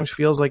sometimes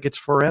feels like it's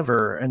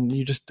forever, and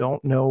you just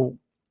don't know.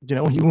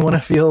 You want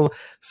to feel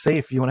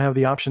safe. You want to have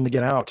the option to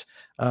get out.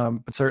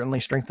 But certainly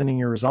strengthening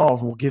your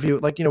resolve will give you,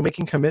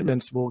 making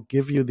commitments will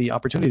give you the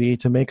opportunity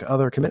to make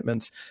other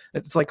commitments.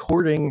 It's like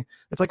hoarding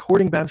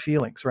bad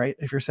feelings, right?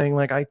 If you're saying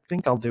like, I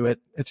think I'll do it,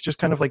 it's just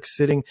kind of like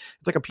sitting,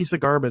 it's like a piece of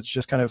garbage,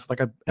 just kind of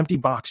like an empty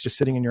box just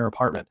sitting in your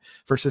apartment,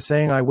 versus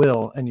saying I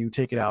will, and you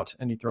take it out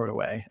and you throw it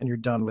away and you're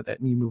done with it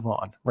and you move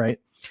on, right?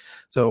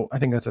 So I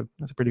think that's a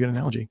pretty good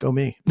analogy. Go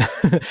me.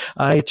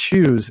 I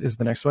choose is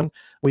the next one.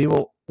 We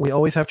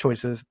always have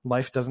choices.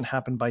 Life doesn't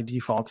happen by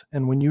default.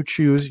 And when you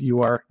choose,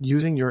 you are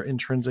using your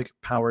intrinsic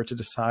power to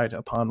decide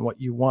upon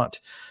what you want.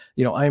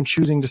 I am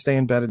choosing to stay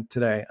in bed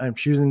today. I'm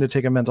choosing to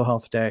take a mental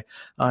health day.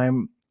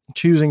 I'm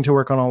choosing to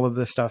work on all of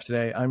this stuff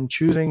today. I'm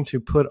choosing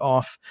to put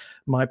off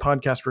my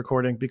podcast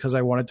recording because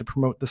I wanted to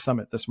promote the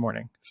summit this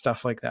morning,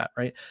 stuff like that,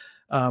 right?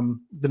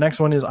 The next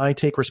one is I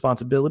take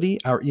responsibility.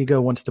 Our ego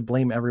wants to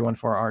blame everyone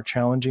for our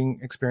challenging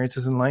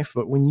experiences in life.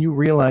 But when you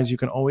realize you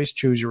can always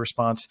choose your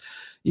response,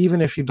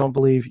 even if you don't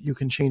believe you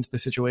can change the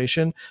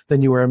situation,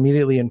 then you are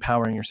immediately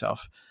empowering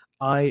yourself.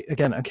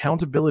 Again,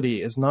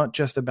 accountability is not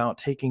just about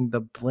taking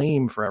the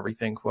blame for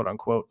everything, quote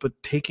unquote, but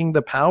taking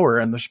the power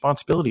and the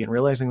responsibility and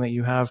realizing that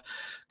you have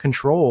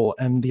control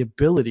and the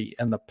ability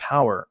and the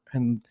power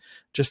and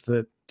just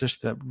the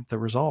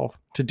resolve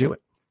to do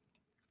it.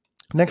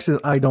 Next is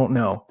I don't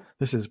know.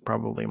 This is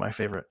probably my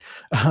favorite.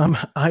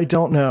 I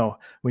don't know.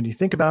 When you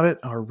think about it,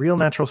 our real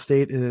natural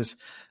state is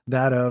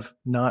that of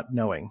not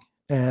knowing.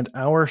 And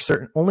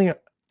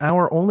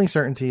our only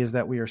certainty is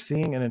that we are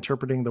seeing and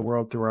interpreting the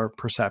world through our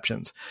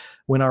perceptions.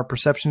 When our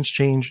perceptions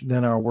change,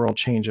 then our world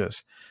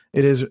changes.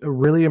 It is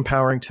really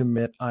empowering to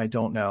admit, I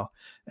don't know.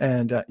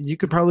 And you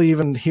could probably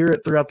even hear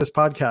it throughout this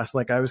podcast.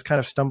 Like I was kind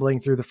of stumbling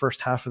through the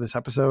first half of this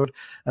episode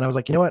and I was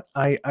like, you know what?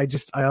 I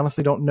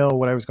honestly don't know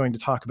what I was going to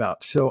talk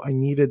about. So I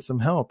needed some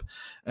help.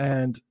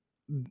 And,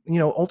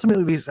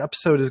 ultimately this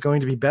episode is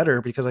going to be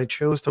better because I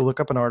chose to look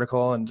up an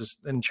article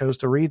and chose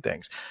to read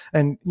things.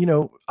 And,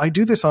 I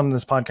do this on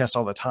this podcast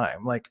all the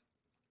time. Like,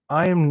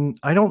 I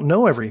don't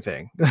know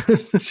everything.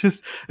 It's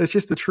just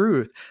the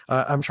truth.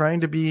 I'm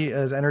trying to be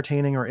as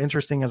entertaining or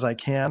interesting as I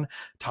can,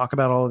 talk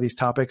about all of these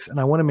topics. And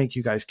I want to make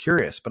you guys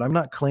curious, but I'm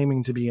not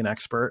claiming to be an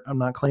expert. I'm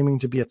not claiming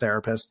to be a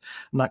therapist.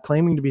 I'm not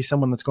claiming to be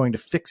someone that's going to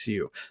fix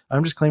you.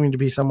 I'm just claiming to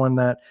be someone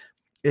that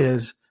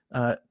is,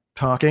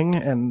 talking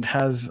and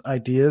has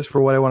ideas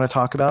for what I want to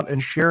talk about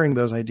and sharing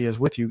those ideas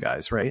with you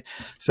guys. Right.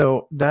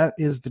 So that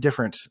is the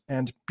difference.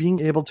 And being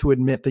able to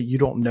admit that you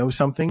don't know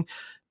something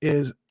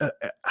is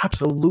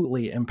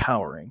absolutely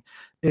empowering.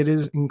 It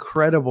is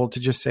incredible to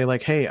just say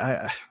like, hey,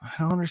 I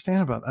don't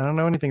understand about that. I don't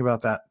know anything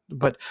about that.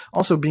 But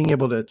also being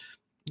able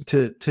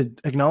to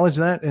acknowledge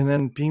that and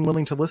then being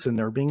willing to listen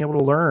or being able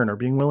to learn or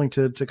being willing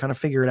to kind of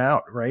figure it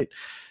out. Right.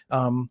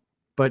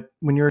 But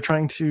when you're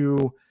trying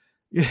to,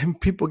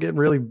 people get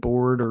really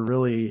bored or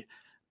really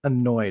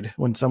annoyed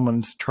when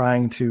someone's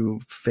trying to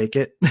fake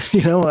it.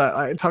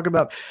 I talk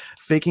about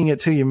faking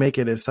it till you make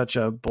it is such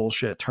a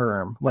bullshit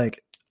term.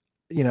 Like,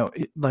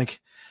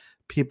 like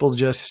people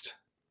just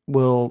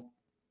will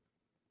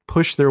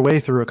push their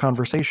way through a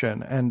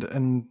conversation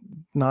and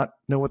not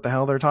know what the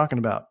hell they're talking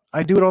about.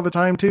 I do it all the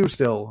time too.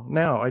 Still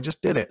now I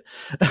just did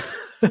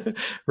it.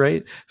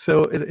 Right.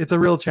 So it's a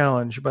real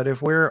challenge, but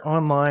if we're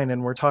online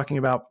and we're talking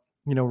about,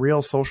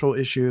 real social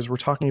issues, we're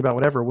talking about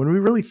whatever, when we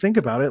really think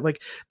about it,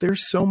 like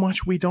there's so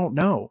much we don't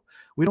know.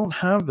 We don't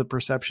have the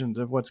perceptions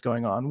of what's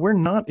going on. We're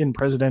not in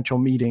presidential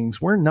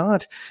meetings. We're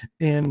not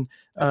in,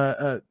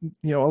 a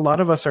lot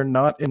of us are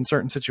not in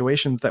certain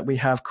situations that we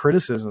have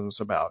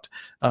criticisms about,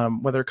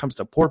 whether it comes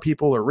to poor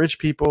people or rich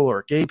people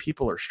or gay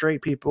people or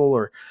straight people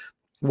or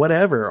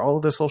whatever, all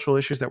of the social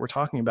issues that we're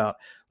talking about.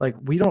 Like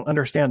we don't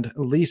understand at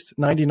least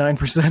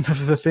 99%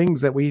 of the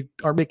things that we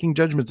are making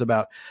judgments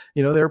about.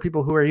 There are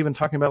people who are even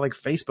talking about like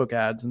Facebook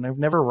ads and they've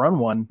never run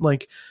one,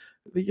 like,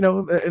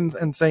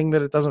 and saying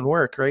that it doesn't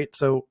work. Right.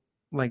 So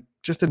like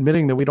just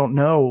admitting that we don't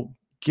know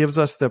gives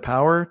us the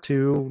power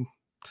to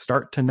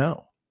start to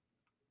know.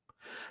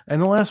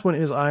 And the last one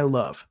is I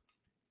love.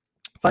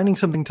 Finding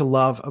something to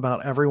love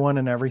about everyone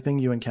and everything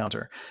you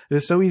encounter. It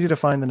is so easy to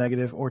find the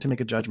negative or to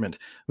make a judgment.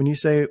 When you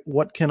say,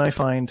 what can I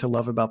find to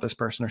love about this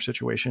person or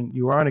situation?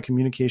 You are on a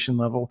communication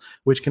level,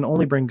 which can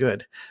only bring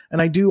good.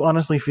 And I do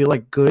honestly feel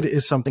like good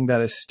is something that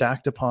is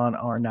stacked upon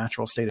our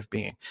natural state of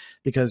being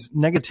because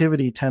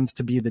negativity tends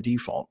to be the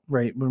default,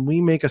 right? When we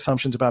make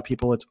assumptions about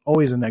people, it's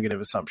always a negative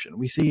assumption.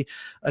 We see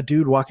a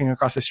dude walking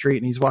across the street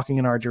and he's walking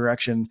in our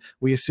direction.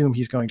 We assume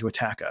he's going to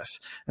attack us.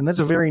 And that's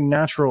a very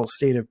natural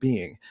state of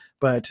being.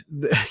 But,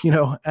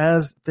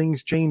 as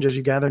things change, as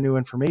you gather new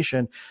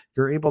information,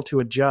 you're able to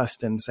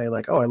adjust and say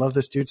like, oh, I love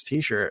this dude's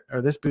t-shirt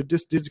or this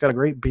dude's got a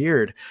great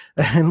beard.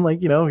 And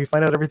like, you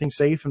find out everything's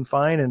safe and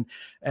fine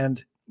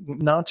and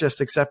not just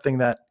accepting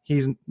that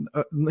he's,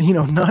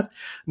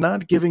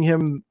 not giving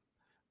him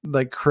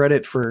like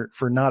credit for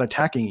not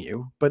attacking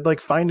you, but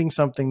like finding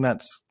something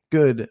that's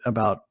good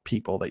about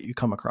people that you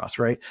come across,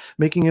 right?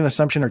 Making an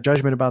assumption or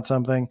judgment about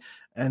something.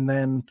 And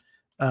then,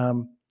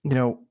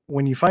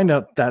 when you find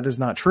out that is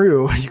not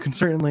true, you can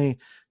certainly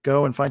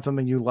go and find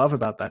something you love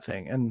about that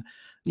thing. And,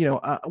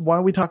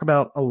 while we talk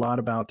about a lot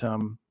about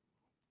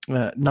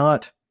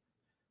not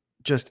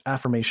just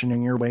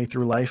affirmationing your way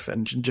through life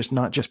and just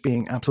not just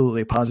being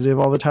absolutely positive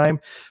all the time,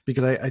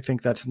 because I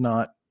think that's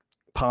not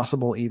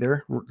possible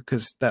either,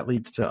 because that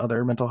leads to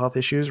other mental health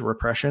issues,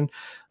 repression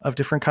of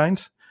different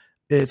kinds.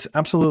 It's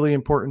absolutely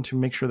important to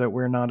make sure that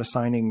we're not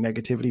assigning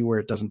negativity where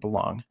it doesn't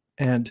belong.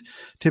 And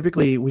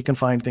typically we can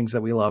find things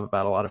that we love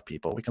about a lot of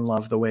people. We can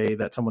love the way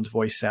that someone's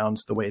voice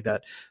sounds, the way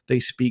that they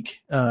speak,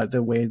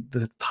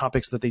 the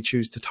topics that they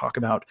choose to talk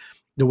about,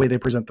 the way they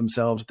present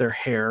themselves, their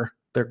hair,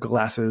 their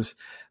glasses,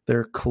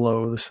 their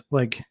clothes,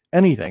 like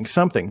anything,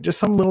 something, just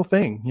some little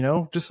thing,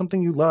 just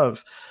something you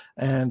love.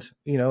 And,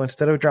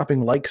 instead of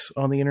dropping likes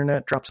on the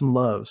internet, drop some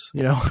loves,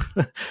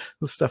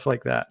 stuff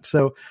like that.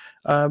 So,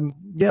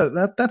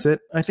 that's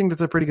it. I think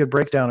that's a pretty good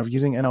breakdown of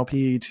using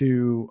NLP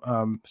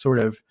to sort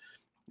of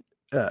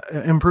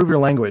improve your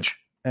language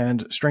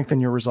and strengthen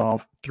your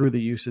resolve through the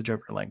usage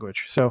of your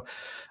language. So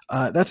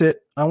that's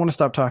it. I want to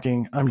stop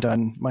talking. I'm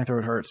done. My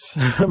throat hurts.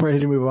 I'm ready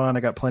to move on.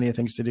 I got plenty of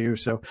things to do.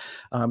 So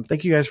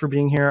thank you guys for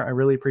being here. I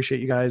really appreciate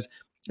you guys.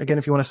 Again,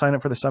 if you want to sign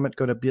up for the summit,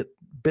 go to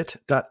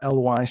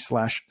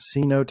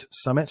bit.ly/CNote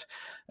Summit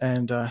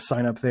and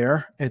sign up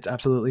there. It's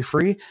absolutely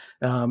free.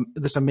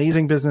 This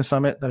amazing business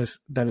summit that is,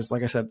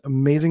 like I said,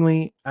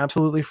 amazingly,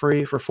 absolutely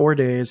free for 4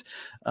 days.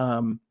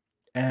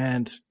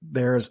 And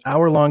there's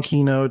hour-long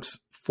keynotes,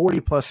 40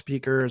 plus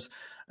speakers,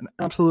 an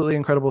absolutely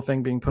incredible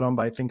thing being put on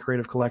by Think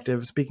Creative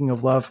Collective. Speaking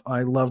of love,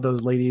 I love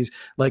those ladies.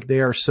 Like,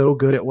 they are so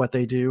good at what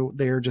they do.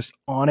 They are just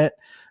on it,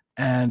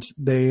 and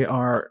they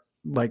are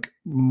like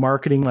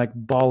marketing like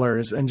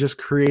ballers and just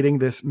creating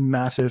this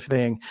massive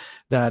thing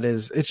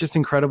it's just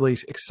incredibly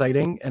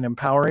exciting and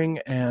empowering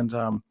and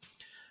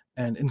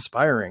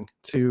inspiring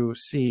to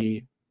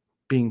see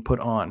being put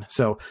on.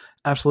 So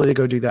absolutely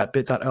go do that.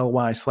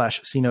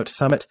 bit.ly/CNote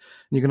Summit.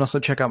 And you can also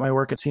check out my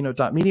work at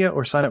cnote.media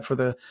or sign up for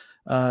the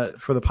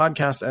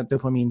podcast at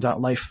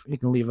dopamine.life. You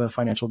can leave a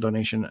financial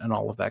donation and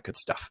all of that good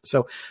stuff.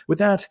 So with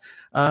that,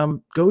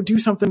 go do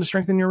something to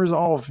strengthen your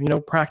resolve.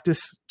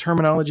 Practice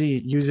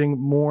terminology using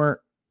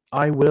more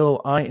I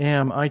will, I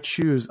am, I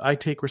choose, I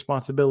take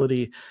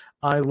responsibility,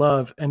 I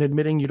love, and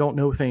admitting you don't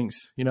know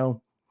things,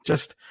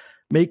 just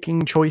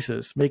making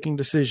choices, making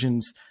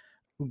decisions,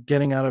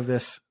 getting out of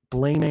this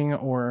blaming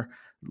or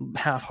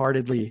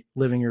half-heartedly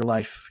living your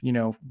life.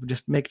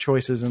 Just make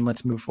choices and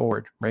let's move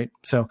forward, right?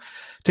 So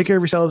take care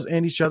of yourselves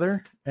and each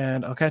other,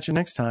 and I'll catch you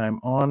next time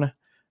on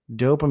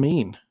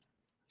Dopamine.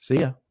 See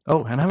ya.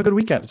 Oh, and have a good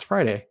weekend. It's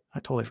Friday. I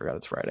totally forgot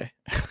it's Friday.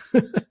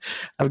 Have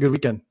a good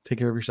weekend. Take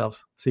care of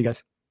yourselves. See you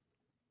guys.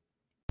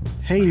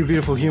 Hey, you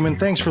beautiful human.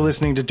 Thanks for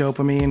listening to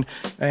Dopamine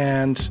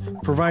and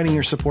providing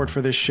your support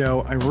for this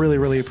show. I really,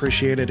 really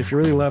appreciate it. If you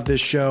really love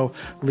this show,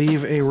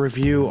 leave a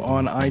review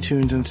on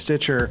iTunes and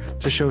Stitcher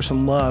to show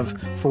some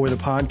love for the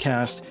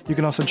podcast. You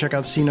can also check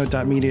out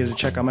cnote.media to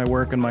check out my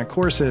work and my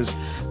courses.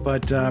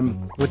 But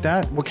with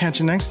that, we'll catch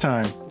you next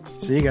time.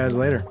 See you guys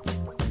later.